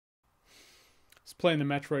was playing the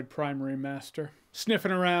Metroid Prime Remaster.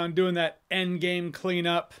 Sniffing around, doing that endgame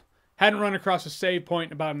cleanup. Hadn't run across a save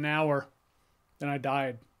point in about an hour. Then I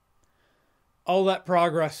died. All that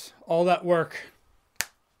progress, all that work,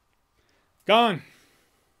 gone.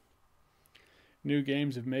 New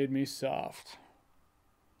games have made me soft.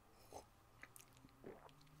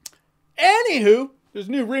 Anywho, there's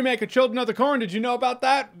a new remake of Children of the Corn. Did you know about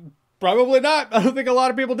that? Probably not. I don't think a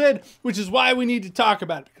lot of people did, which is why we need to talk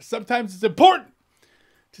about it, because sometimes it's important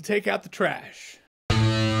to take out the trash.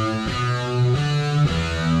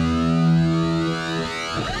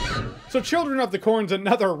 So Children of the Corn's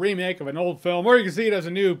another remake of an old film, or you can see it as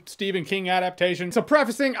a new Stephen King adaptation. So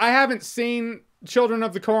prefacing, I haven't seen Children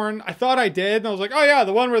of the Corn. I thought I did, and I was like, oh yeah,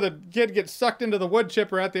 the one where the kid gets sucked into the wood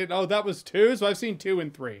chipper at the end. Oh, that was 2, so I've seen 2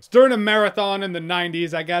 and 3. During a marathon in the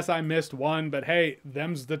 90s, I guess I missed 1, but hey,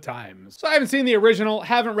 them's the times. So I haven't seen the original,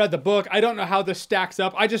 haven't read the book. I don't know how this stacks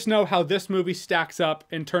up. I just know how this movie stacks up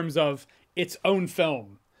in terms of its own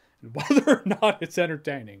film, and whether or not it's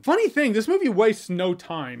entertaining. Funny thing, this movie wastes no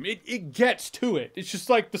time. It gets to it. It's just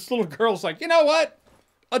like this little girl's like, you know what?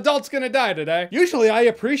 Adult's gonna die today. Usually I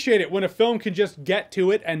appreciate it when a film can just get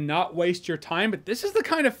to it and not waste your time, but this is the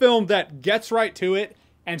kind of film that gets right to it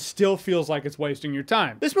and still feels like it's wasting your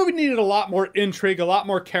time. This movie needed a lot more intrigue, a lot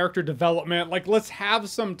more character development. Like, let's have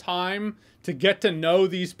some time to get to know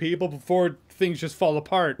these people before things just fall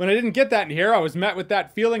apart. When I didn't get that in here, I was met with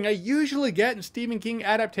that feeling I usually get in Stephen King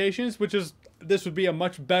adaptations, which is this would be a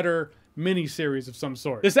much better mini-series of some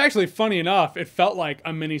sort. This actually, funny enough, it felt like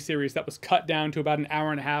a mini-series that was cut down to about an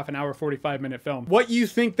hour and a half, an hour 45-minute film. What you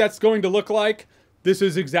think that's going to look like, this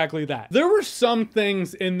is exactly that. There were some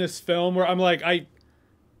things in this film where I'm like,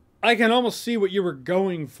 I can almost see what you were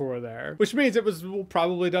going for there, which means it was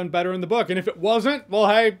probably done better in the book. And if it wasn't, well,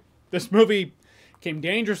 hey, this movie came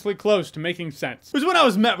dangerously close to making sense. It was when I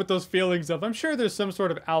was met with those feelings of, I'm sure there's some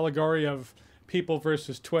sort of allegory of people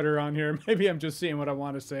versus Twitter on here. Maybe I'm just seeing what I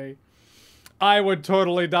want to say. I would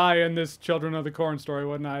totally die in this Children of the Corn story,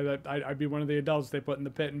 wouldn't I? That I'd be one of the adults they put in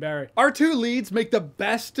the pit and bury. Our two leads make the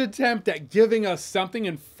best attempt at giving us something.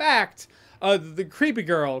 In fact, the creepy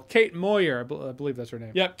girl, Kate Moyer, I believe that's her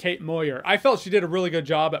name. Yep, Kate Moyer. I felt she did a really good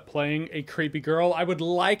job at playing a creepy girl. I would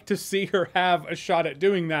like to see her have a shot at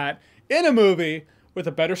doing that in a movie with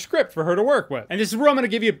a better script for her to work with. And this is where I'm going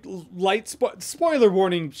to give you light spoiler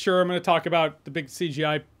warning. Sure, I'm going to talk about the big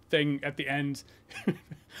CGI thing at the end.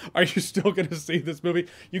 Are you still going to see this movie?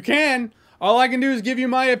 You can. All I can do is give you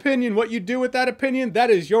my opinion. What you do with that opinion, that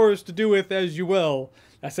is yours to do with as you will.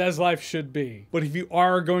 That's as life should be. But if you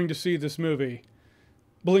are going to see this movie,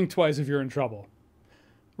 blink twice if you're in trouble.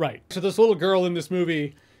 Right. So this little girl in this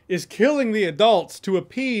movie is killing the adults to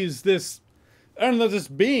appease this, I don't know, this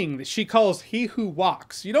being that she calls He Who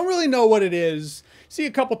Walks. You don't really know what it is. See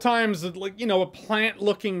a couple times, like, you know, a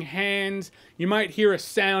plant-looking hand. You might hear a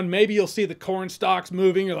sound. Maybe you'll see the corn stalks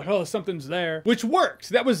moving. You're like, oh, something's there. Which works.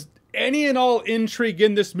 That was any and all intrigue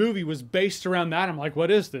in this movie was based around that. I'm like, what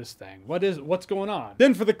is this thing? What's going on?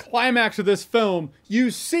 Then for the climax of this film, you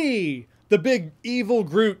see the big evil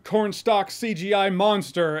Groot cornstalk CGI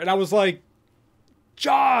monster. And I was like,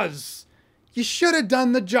 Jaws! You should have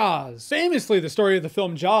done the Jaws. Famously, the story of the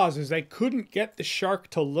film Jaws is they couldn't get the shark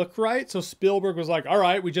to look right, so Spielberg was like, all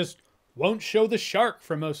right, we just won't show the shark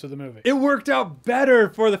for most of the movie. It worked out better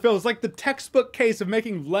for the film. It's like the textbook case of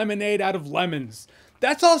making lemonade out of lemons.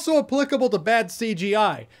 That's also applicable to bad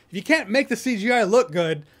CGI. If you can't make the CGI look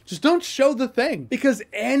good, just don't show the thing. Because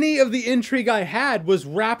any of the intrigue I had was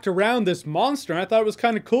wrapped around this monster, and I thought it was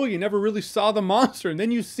kind of cool. You never really saw the monster, and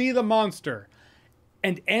then you see the monster.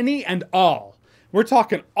 And any and all. We're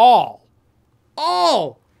talking all.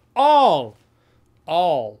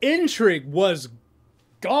 Intrigue was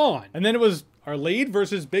gone. And then it was our lead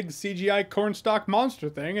versus big CGI cornstalk monster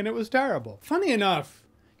thing, and it was terrible. Funny enough,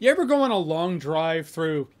 you ever go on a long drive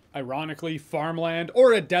through, ironically, farmland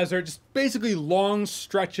or a desert, just basically long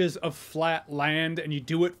stretches of flat land, and you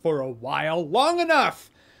do it for a while, long enough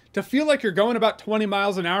to feel like you're going about 20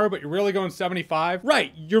 miles an hour, but you're really going 75?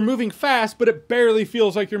 Right, you're moving fast, but it barely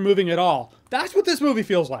feels like you're moving at all. That's what this movie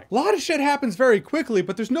feels like. A lot of shit happens very quickly,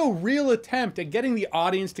 but there's no real attempt at getting the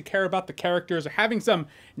audience to care about the characters or having some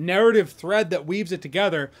narrative thread that weaves it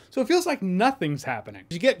together, so it feels like nothing's happening.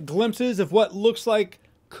 You get glimpses of what looks like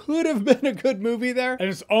could have been a good movie there, and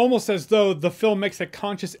it's almost as though the film makes a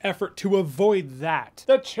conscious effort to avoid that.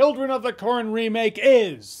 The Children of the Corn remake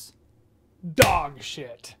is dog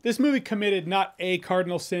shit. This movie committed not a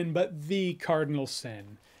cardinal sin, but the cardinal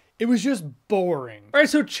sin. It was just boring. All right,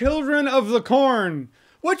 so Children of the Corn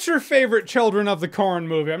What's your favorite Children of the Corn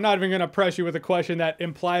movie? I'm not even gonna press you with a question that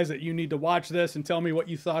implies that you need to watch this and tell me what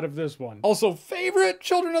you thought of this one. Also, favorite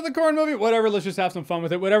Children of the Corn movie? Whatever, let's just have some fun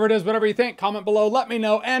with it. Whatever it is, whatever you think, comment below, let me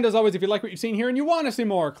know. And as always, if you like what you've seen here and you want to see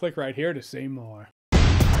more, click right here to see more.